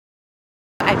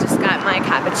I just got my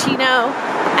cappuccino,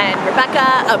 and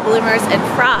Rebekka of Bloomers and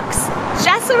Frocks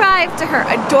just arrived to her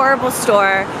adorable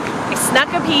store. I snuck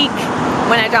a peek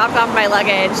when I dropped off my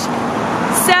luggage.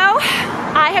 So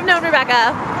I have known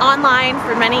Rebekka online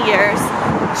for many years.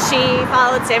 She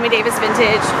followed Sammy Davis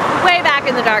Vintage way back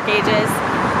in the dark ages.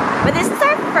 But this is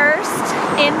our first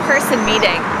in-person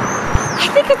meeting.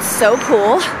 I think it's so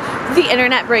cool. The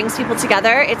internet brings people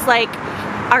together. It's like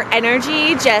our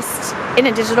energy just in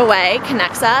a digital way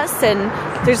connects us, and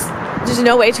there's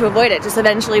no way to avoid it. Just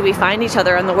eventually we find each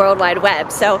other on the World Wide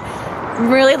Web. So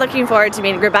I'm really looking forward to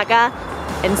meeting Rebekka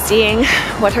and seeing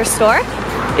what her store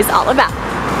is all about.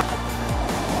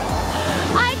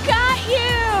 I got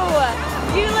you!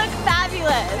 You look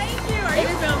fabulous. Thank you. Are you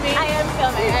filming? I am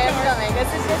filming. I am filming. This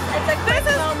is just, it's a quick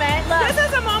moment. Look. This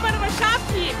is a moment of a shop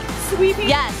peek. Sweeping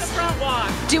the front walk.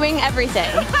 Doing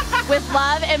everything with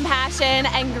love and passion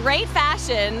and great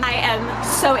fashion. I am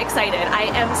so excited. I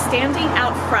am standing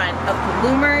out front of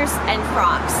Bloomers and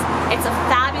Frocks. It's a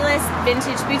fabulous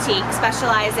vintage boutique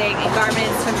specializing in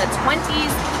garments from the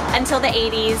 20s until the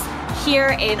 80s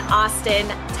here in Austin,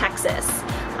 Texas.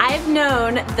 I've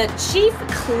known the chief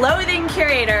clothing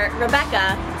curator,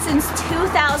 Rebekka, since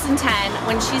 2010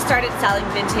 when she started selling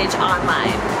vintage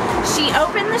online. She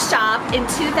opened the shop in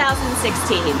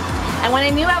 2016, and when I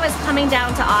knew I was coming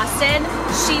down to Austin,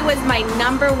 she was my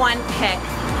 #1 pick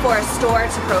for a store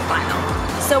to profile.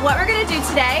 So what we're gonna do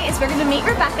today is we're gonna meet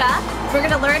Rebekka. We're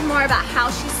gonna learn more about how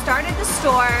she started the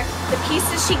store, the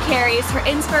pieces she carries, her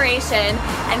inspiration,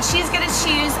 and she's gonna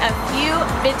choose a few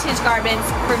vintage garments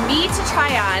for me to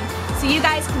try on so you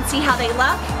guys can see how they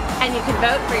look and you can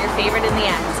vote for your favorite in the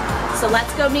end. So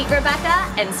let's go meet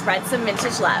Rebekka and spread some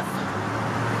vintage love.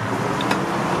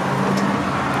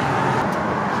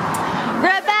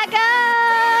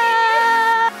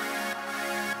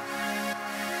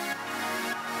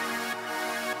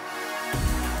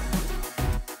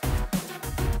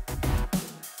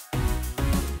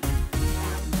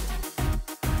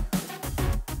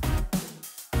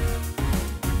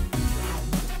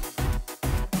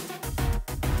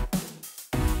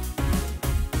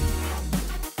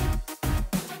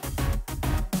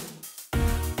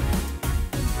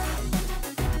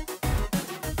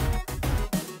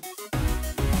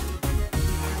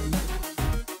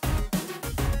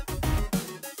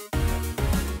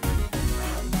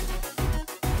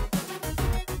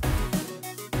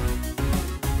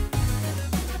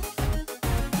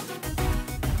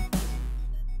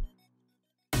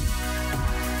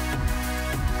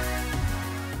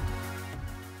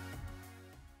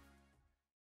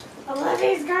 I love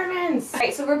these garments!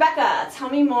 Alright, so Rebekka, tell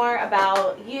me more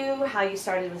about you, how you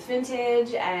started with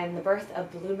vintage, and the birth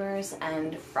of Bloomers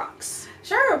and Frocks.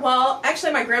 Sure. Well,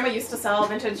 actually my grandma used to sell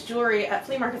vintage jewelry at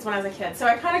flea markets when I was a kid, so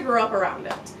I kind of grew up around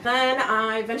it. Then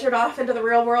I ventured off into the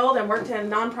real world and worked in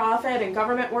nonprofit and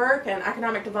government work and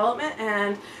economic development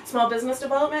and small business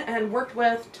development, and worked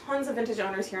with tons of vintage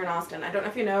owners here in Austin. I don't know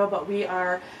if you know, but we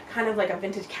are kind of like a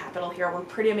vintage capital here. We're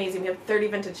pretty amazing. We have 30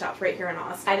 vintage shops right here in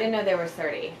Austin. I didn't know there were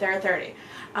 30. There are 30.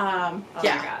 Oh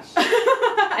yeah. my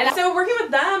gosh. And so working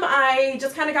with them, I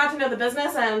just kind of got to know the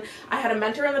business, and I had a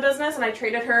mentor in the business, and I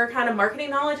traded her kind of marketing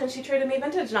knowledge and she traded me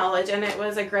vintage knowledge, and it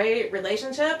was a great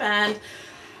relationship. And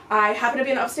I happened to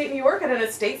be in upstate New York at an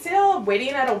estate sale, waiting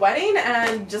at a wedding,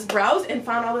 and just browsed and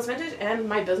found all this vintage, and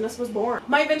my business was born.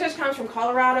 My vintage comes from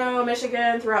Colorado,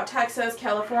 Michigan, throughout Texas,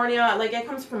 California. Like, it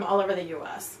comes from all over the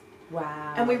U.S.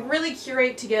 Wow. And we really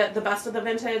curate to get the best of the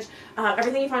vintage.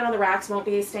 Everything you find on the racks won't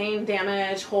be stain,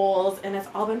 damage, holes, and it's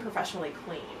all been professionally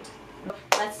cleaned.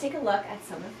 Let's take a look at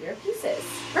some of your pieces.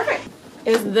 Perfect.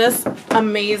 Is this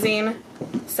amazing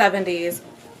 70s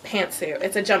pantsuit.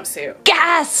 It's a jumpsuit.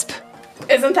 Gasp!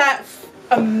 Isn't that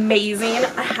amazing?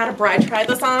 I had a bride try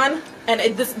this on, and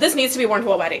this needs to be worn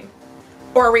to a wedding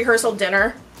or a rehearsal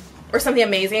dinner or something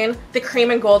amazing. The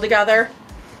cream and gold together,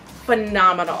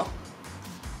 phenomenal.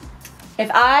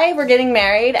 If I were getting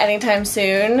married anytime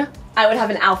soon, I would have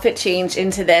an outfit change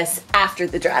into this after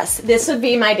the dress. This would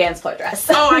be my dance floor dress.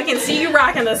 Oh, I can see you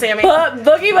rocking this, Sammy.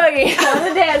 Boogie boogie on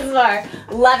the dance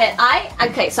floor. Love it.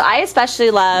 Okay, so I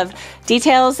especially love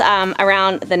details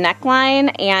around the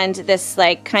neckline and this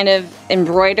like kind of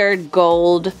embroidered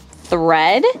gold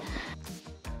thread.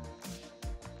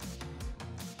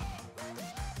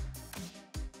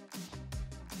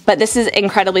 But this is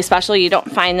incredibly special. You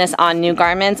don't find this on new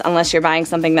garments unless you're buying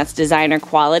something that's designer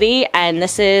quality. And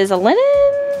this is a linen?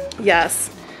 Yes.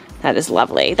 That is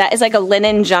lovely. That is like a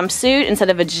linen jumpsuit instead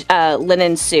of a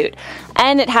linen suit.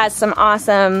 And it has some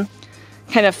awesome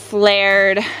kind of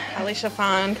flared Poly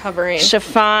chiffon covering.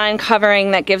 Chiffon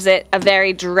covering that gives it a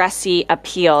very dressy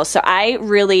appeal. So I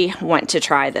really want to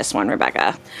try this one,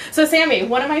 Rebekka. So Sammy,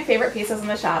 one of my favorite pieces in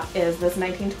the shop is this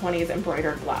 1920s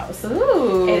embroidered blouse.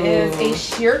 Ooh. It is a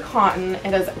sheer cotton.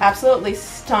 It is absolutely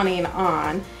stunning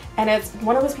on. And it's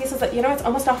one of those pieces that, you know, it's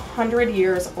almost 100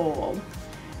 years old.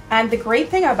 And the great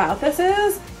thing about this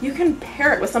is you can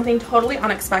pair it with something totally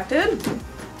unexpected.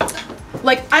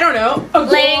 Like, I don't know, a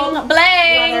Bling,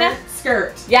 bling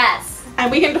skirt. Yes.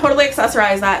 And we can totally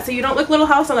accessorize that so you don't look Little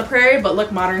House on the Prairie, but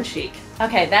look modern chic.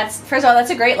 Okay, first of all,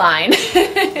 that's a great line.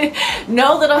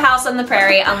 No Little House on the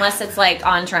Prairie unless it's like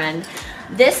on trend.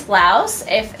 This blouse,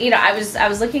 if, you know, I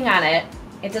was looking at it,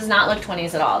 it does not look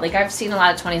 20s at all. Like, I've seen a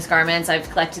lot of 20s garments. I've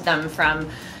collected them from,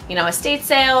 you know, estate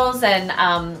sales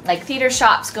and like theater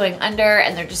shops going under,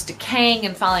 and they're just decaying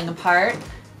and falling apart.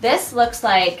 This looks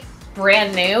like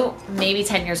brand new, maybe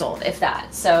 10 years old, if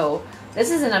that. So this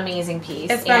is an amazing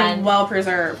piece. It's been well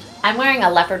preserved. I'm wearing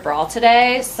a leopard bra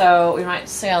today, so we might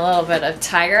see a little bit of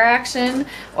tiger action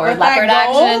or with leopard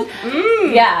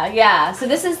action. Yeah. So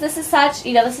this is such,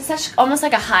 you know, this is such almost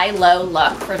like a high-low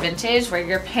look for vintage, where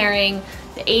you're pairing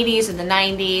the 80s and the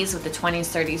 90s with the 20s,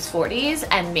 30s, 40s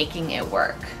and making it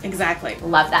work. Exactly.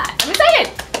 Love that. I'm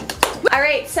excited. All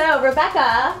right, so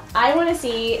Rebekka, I want to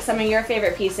see some of your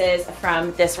favorite pieces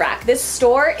from this rack. This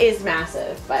store is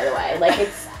massive, by the way. Like,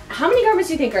 it's, how many garments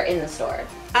do you think are in the store?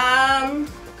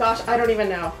 Gosh, I don't even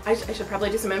know. I should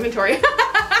probably do some inventory.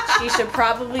 She should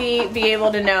probably be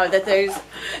able to know that there's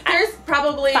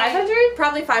probably 500?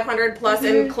 Probably 500 plus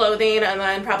in clothing, and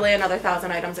then probably another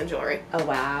 1,000 items in jewelry. Oh,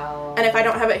 wow. And if I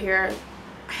don't have it here,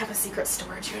 I have a secret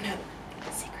storage unit.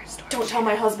 Secret storage. Don't tell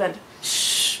my husband.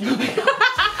 Shh.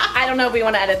 I don't know if we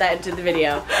want to edit that into the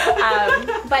video.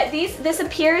 But this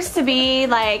appears to be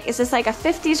like, is this like a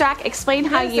 50s rack? Explain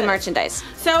how you merchandise.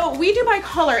 So we do by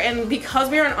color, and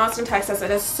because we are in Austin, Texas, it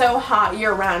is so hot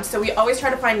year round, so we always try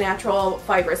to find natural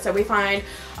fibers. So we find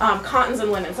cottons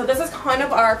and linen. So this is kind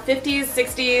of our 50s,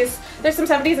 60s, there's some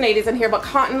 70s and 80s in here, but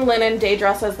cotton linen day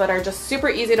dresses that are just super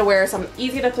easy to wear, some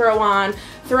easy to throw on,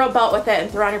 throw a belt with it, and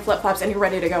throw on your flip-flops, and you're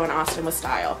ready to go in Austin with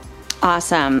style.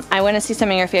 Awesome. I want to see some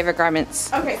of your favorite garments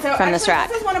from this rack.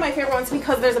 This is one of my favorite ones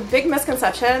because there's a big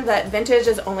misconception that vintage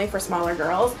is only for smaller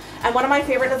girls. And one of my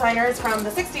favorite designers from the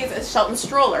 60s is Shelton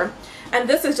Stroller. And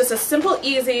this is just a simple,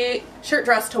 easy shirt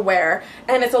dress to wear.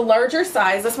 And it's a larger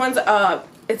size. This one's,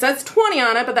 it says 20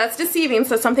 on it, but that's deceiving.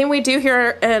 So something we do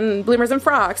here in Bloomers and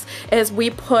Frocks is we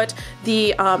put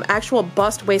the actual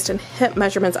bust, waist, and hip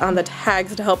measurements on the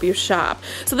tags to help you shop.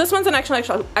 So this one's an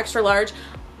extra large.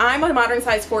 I'm a modern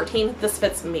size 14, this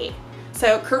fits me.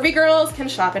 So curvy girls can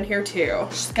shop in here too.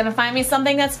 She's gonna find me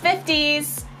something that's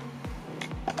 50s.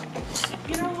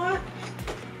 You know what?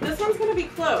 This one's gonna be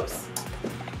close.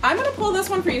 I'm gonna pull this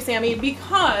one for you, Sammy,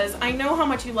 because I know how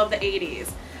much you love the 80s.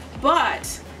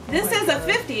 But this is a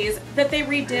 50s that they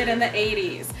redid in the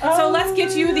 80s. So let's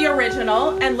get you the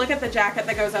original and look at the jacket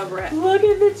that goes over it. Look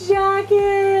at the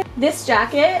jacket. This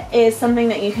jacket is something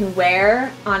that you can wear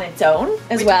on its own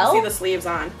as well. You can see the sleeves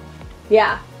on.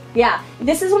 Yeah. Yeah.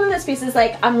 This is one of those pieces,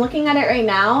 like, I'm looking at it right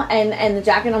now and the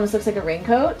jacket almost looks like a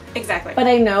raincoat. Exactly. But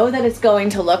I know that it's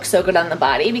going to look so good on the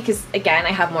body because, again,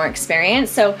 I have more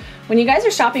experience. So when you guys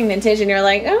are shopping vintage and you're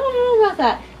like, oh, I don't know about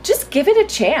that, just give it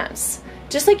a chance.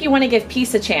 Just like you want to give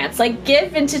peace a chance. Like,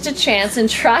 give vintage a chance and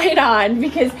try it on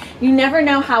because you never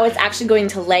know how it's actually going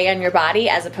to lay on your body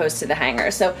as opposed to the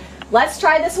hanger. So let's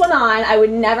try this one on. I would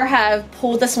never have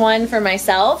pulled this one for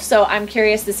myself, so I'm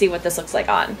curious to see what this looks like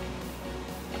on.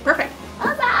 Perfect.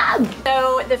 Awesome!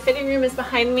 So the fitting room is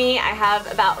behind me. I have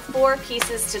about 4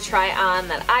 pieces to try on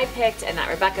that I picked and that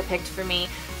Rebekka picked for me.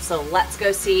 So let's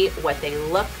go see what they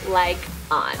look like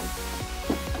on.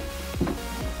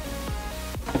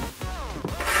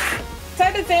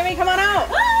 Excited, Sammy, come on out.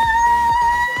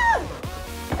 Ah!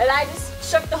 And I just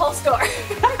shook the whole store.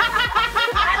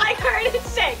 I like heard it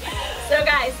shake. So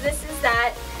guys, this is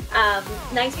that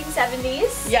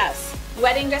 1970s. Yes.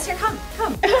 Wedding dress. Here, come.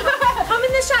 Come in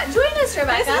the shot. Join us,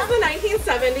 Rebekka. This is the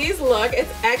 1970s look.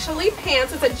 It's actually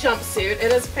pants. It's a jumpsuit.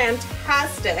 It is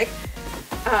fantastic.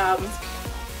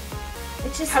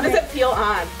 It's just how does it feel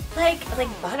on? Like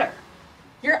butter.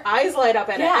 Your eyes light up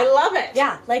in it. I love it.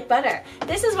 Yeah, like butter.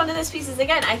 This is one of those pieces,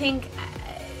 again, I think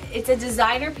it's a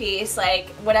designer piece. Like,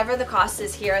 whatever the cost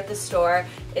is here at the store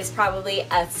is probably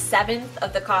a 1/7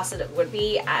 of the cost that it would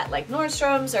be at like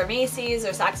Nordstrom's or Macy's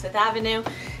or Saks Fifth Avenue.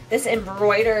 This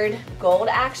embroidered gold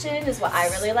action is what I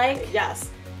really like. Yes.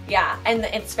 Yeah, and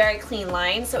it's very clean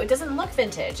line, so it doesn't look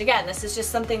vintage. Again, this is just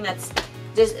something that's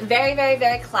just very, very,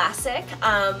 very classic.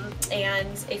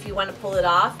 And if you want to pull it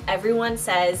off, everyone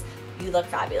says You look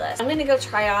fabulous. I'm gonna go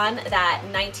try on that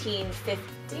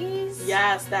 1950s.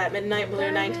 Yes, that midnight blue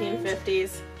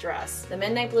 1950s dress. The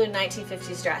midnight blue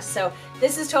 1950s dress. So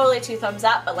this is totally 2 thumbs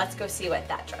up, but let's go see what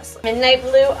that dress looks like. Midnight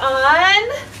blue on.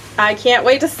 I can't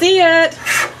wait to see it.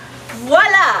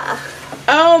 Voila!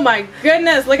 Oh my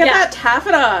goodness, look at that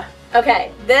taffeta.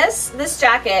 Okay, this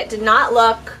jacket did not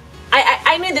look.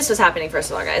 I knew this was happening,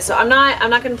 first of all, guys. So I'm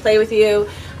not gonna play with you.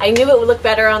 I knew it would look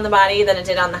better on the body than it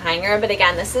did on the hanger, but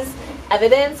again, this is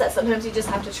evidence that sometimes you just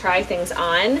have to try things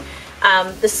on.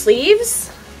 The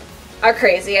sleeves are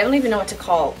crazy. I don't even know what to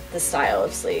call this style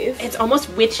of sleeve. It's almost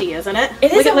witchy, isn't it?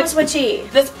 It is almost witchy.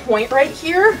 This point right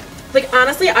here, like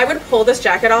honestly, I would pull this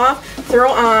jacket off,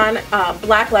 throw on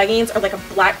black leggings or like a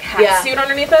black hat suit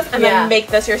underneath this, and then make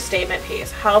this your statement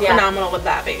piece. How phenomenal would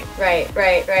that be? Right.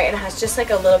 And it has just like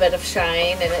a little bit of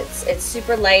shine, and it's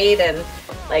super light and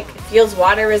like it feels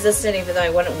water resistant, even though I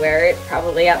wouldn't wear it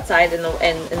probably outside in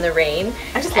the rain.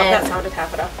 I just love that sound of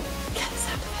taffeta. Yeah, the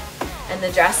sound of it. And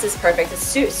the dress is perfect. It's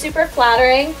super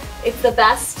flattering. It's the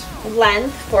best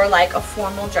length for like a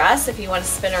formal dress if you want to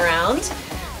spin around.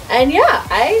 And yeah,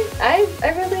 I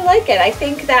really like it. I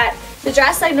think that the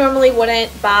dress I normally wouldn't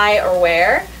buy or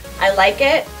wear. I like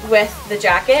it with the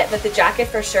jacket, but the jacket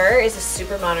for sure is a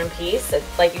super modern piece.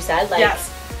 It's, like you said, like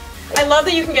yes. I love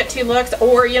that you can get 2 looks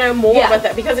or more with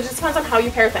it, because it just depends on how you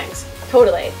pair things.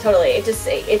 Totally.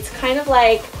 It's kind of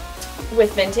like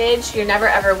with vintage, you're never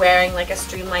ever wearing like a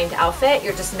streamlined outfit.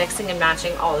 You're just mixing and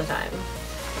matching all the time.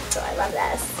 So I love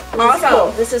this.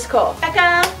 Awesome. This is cool.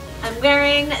 Rebekka, I'm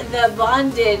wearing the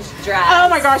bondage dress. Oh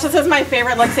my gosh, this is my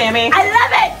favorite look, Sammy. I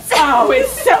love it! Oh,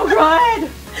 it's so good.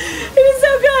 It is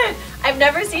so good. I've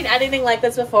never seen anything like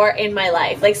this before in my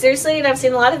life. Like seriously, and I've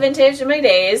seen a lot of vintage in my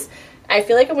days. I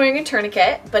feel like I'm wearing a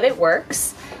tourniquet, but it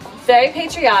works. Very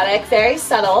patriotic, very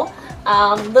subtle,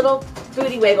 little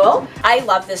booty wiggle. I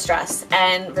love this dress,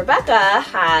 and Rebekka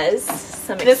has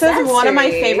some accessories. This is one of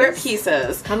my favorite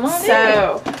pieces. Come on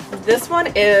So, this one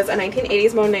is a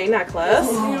 1980s Monet necklace.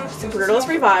 Brutalist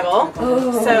Revival.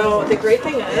 Oh. So, the great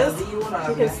thing is, you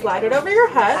can slide it over your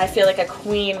head. I feel like a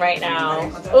queen right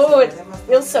now. Oh, it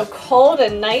feels so cold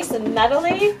and nice and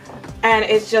metally. And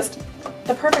it's just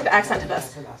the perfect accent to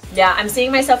this. Yeah, I'm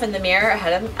seeing myself in the mirror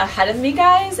ahead of me,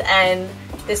 guys, and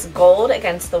this gold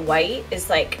against the white is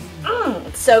like,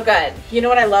 it's so good. You know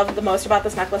what I love the most about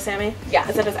this necklace, Sammy? Yeah.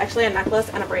 Is that it's actually a necklace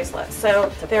and a bracelet. So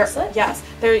it's a bracelet? Yes.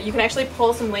 You can actually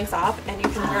pull some links off, and you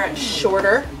can wear it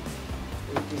shorter,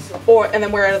 and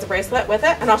then wear it as a bracelet with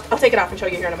it. And I'll take it off and show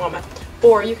you here in a moment.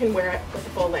 Or you can wear it with the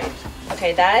full length.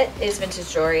 Okay, that is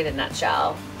vintage jewelry in a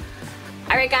nutshell.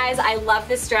 All right, guys, I love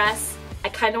this dress. I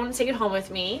kind of want to take it home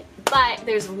with me, but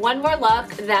there's one more look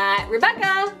that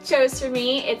Rebekka chose for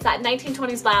me. It's that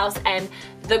 1920s blouse and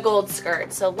the gold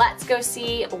skirt. So let's go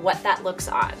see what that looks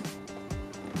on.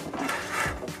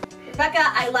 Rebekka,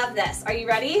 I love this. Are you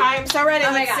ready? I am so ready.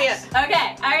 Oh Let's see it.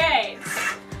 Okay, all right.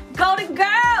 Golden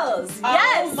Girls.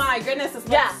 Yes. Oh my goodness, this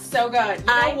looks so good. You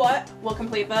know what will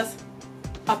complete this?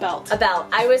 A belt. A belt.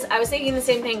 I was thinking the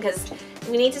same thing, because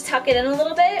we need to tuck it in a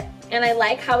little bit, and I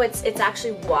like how it's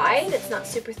actually wide. It's not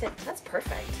super thick. That's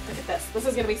perfect. Look at this. This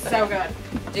is gonna be so good.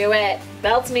 Do it.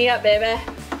 Belt me up, baby.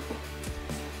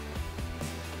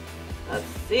 Let's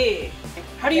see.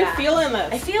 How do you feel in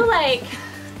this? I feel like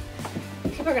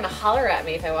people are gonna holler at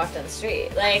me if I walk down the street.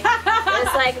 Like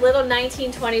this like little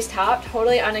 1920s top,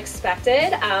 totally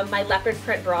unexpected. My leopard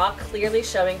print bra clearly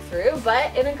showing through,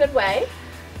 but in a good way.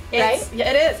 Right? Yeah,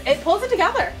 it is. It pulls it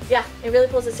together. Yeah, it really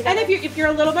pulls it together. And if you're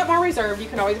a little bit more reserved, you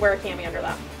can always wear a cami under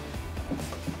that.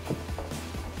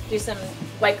 Do some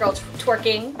white girl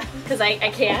twerking, because I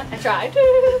can't. I tried.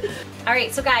 All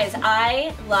right, so guys,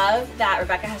 I love that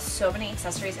Rebekka has so many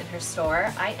accessories in her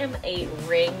store. I am a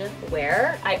ring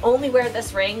wearer. I only wear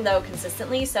this ring though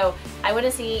consistently, so I want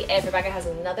to see if Rebekka has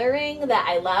another ring that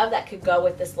I love that could go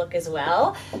with this look as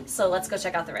well. So let's go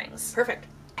check out the rings. Perfect.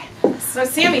 So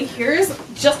Sammy, here's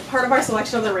just part of our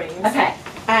selection of the rings. Okay.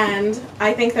 And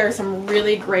I think there are some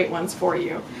really great ones for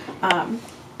you.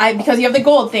 Because you have the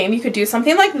gold theme, you could do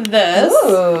something like this.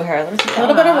 Ooh, here, let me see. A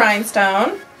little bit of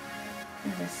rhinestone.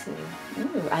 Let's see.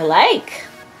 Ooh, I like.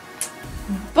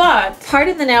 But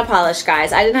pardon the nail polish,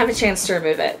 guys. I didn't have a chance to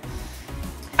remove it.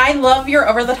 I love your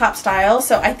over-the-top style,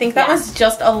 so I think that was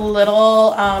just a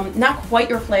little, not quite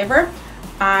your flavor.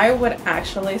 I would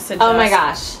actually suggest oh my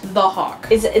gosh, the hawk.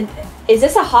 Is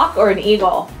this a hawk or an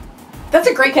eagle? That's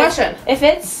a great question. If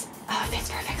it's, oh, it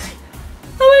fits perfectly.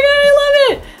 Oh my god, I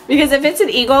love it. Because if it's an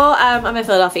eagle, I'm a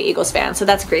Philadelphia Eagles fan, so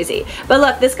that's crazy. But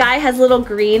look, this guy has little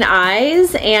green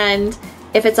eyes, and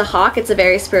if it's a hawk, it's a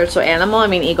very spiritual animal. I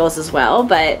mean, eagles as well,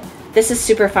 but This is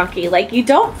super funky. Like, you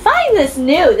don't find this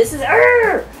new. This is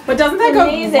But doesn't that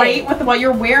go great with what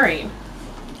you're wearing?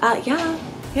 Yeah.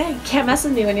 Yeah, you can't mess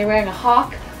with me when you're wearing a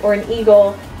hawk or an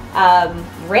eagle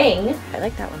ring. I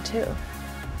like that one too.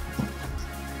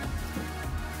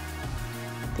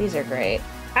 These are great.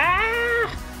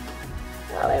 Ah!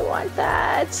 Oh, I want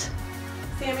that.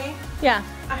 Sammy? Yeah.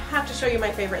 I have to show you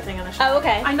my favorite thing in the shop. Oh,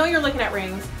 okay. I know you're looking at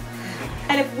rings.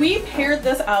 And if we paired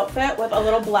this outfit with a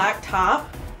little black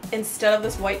top instead of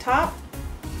this white top,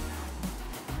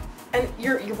 and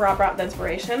you brought the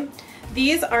inspiration.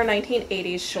 These are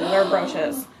 1980s shoulder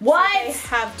brooches. What? So they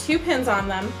have 2 pins on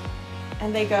them,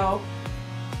 and they go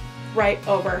right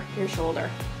over your shoulder.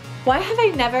 Why have I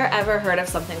never ever heard of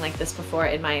something like this before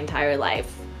in my entire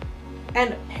life?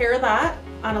 And pair that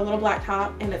on a little black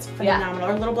top, and it's phenomenal.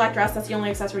 Or a little black dress, that's the only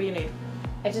accessory you need.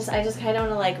 I just kind of want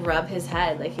to like rub his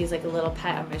head like he's like a little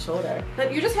pet on my shoulder.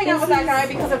 But you just hang out with that guy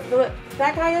because if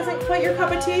that guy isn't quite your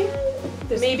cup of tea,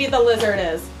 maybe the lizard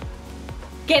is.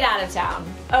 Get out of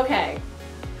town. Okay.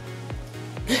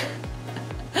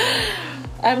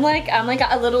 I'm like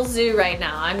a little zoo right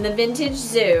now. I'm the vintage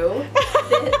zoo.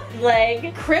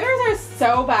 Like critters are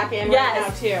so back in right now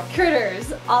too.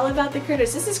 Critters. All about the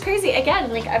critters. This is crazy.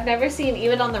 Again, like I've never seen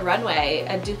even on the runway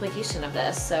a duplication of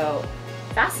this. So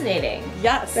fascinating.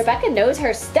 Yes. Rebekka knows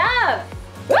her stuff.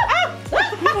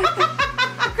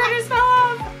 Critters fell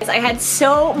off. I had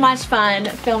so much fun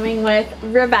filming with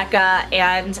Rebekka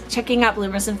and checking out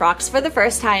Bloomers and Frocks for the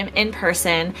first time in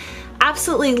person.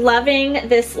 Absolutely loving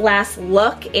this last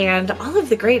look and all of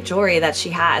the great jewelry that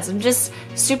she has. I'm just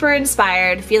super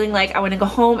inspired, feeling like I want to go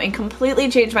home and completely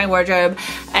change my wardrobe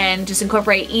and just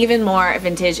incorporate even more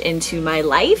vintage into my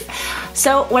life.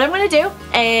 So what I'm going to do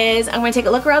is I'm going to take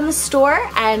a look around the store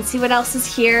and see what else is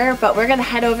here, but we're going to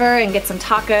head over and get some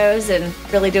tacos and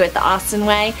really do it the Austin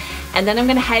way. And then I'm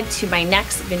going to head to my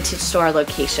next vintage store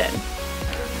location.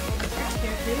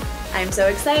 I'm so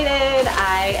excited.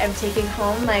 I am taking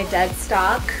home my dead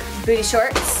stock booty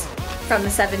shorts from the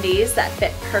 70s that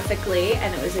fit perfectly,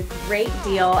 and it was a great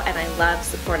deal, and I love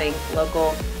supporting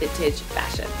local vintage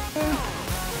fashion.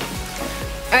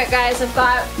 Alright guys, I've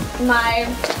got my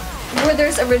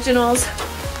Werther's Originals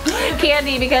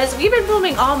candy because we've been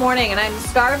filming all morning and I'm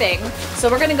starving. So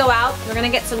we're gonna go out, we're gonna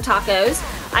get some tacos.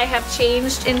 I have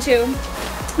changed into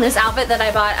this outfit that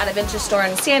I bought at a vintage store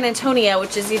in San Antonio,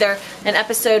 which is either an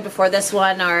episode before this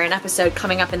one or an episode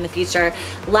coming up in the future.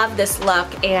 Love this look,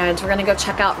 and we're gonna go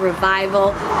check out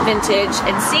Revival Vintage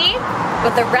and see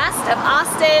what the rest of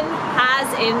Austin has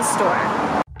in store.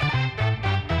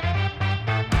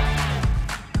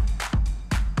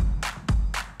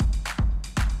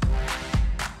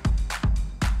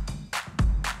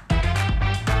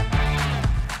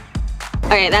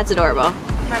 Okay, that's adorable.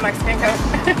 My Mexican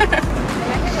coat.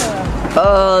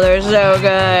 Oh, they're so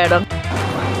good.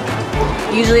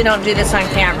 Usually don't do this on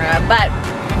camera, but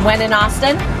when in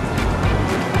Austin,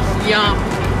 yum.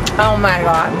 Oh my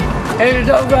god, it's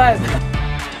so good.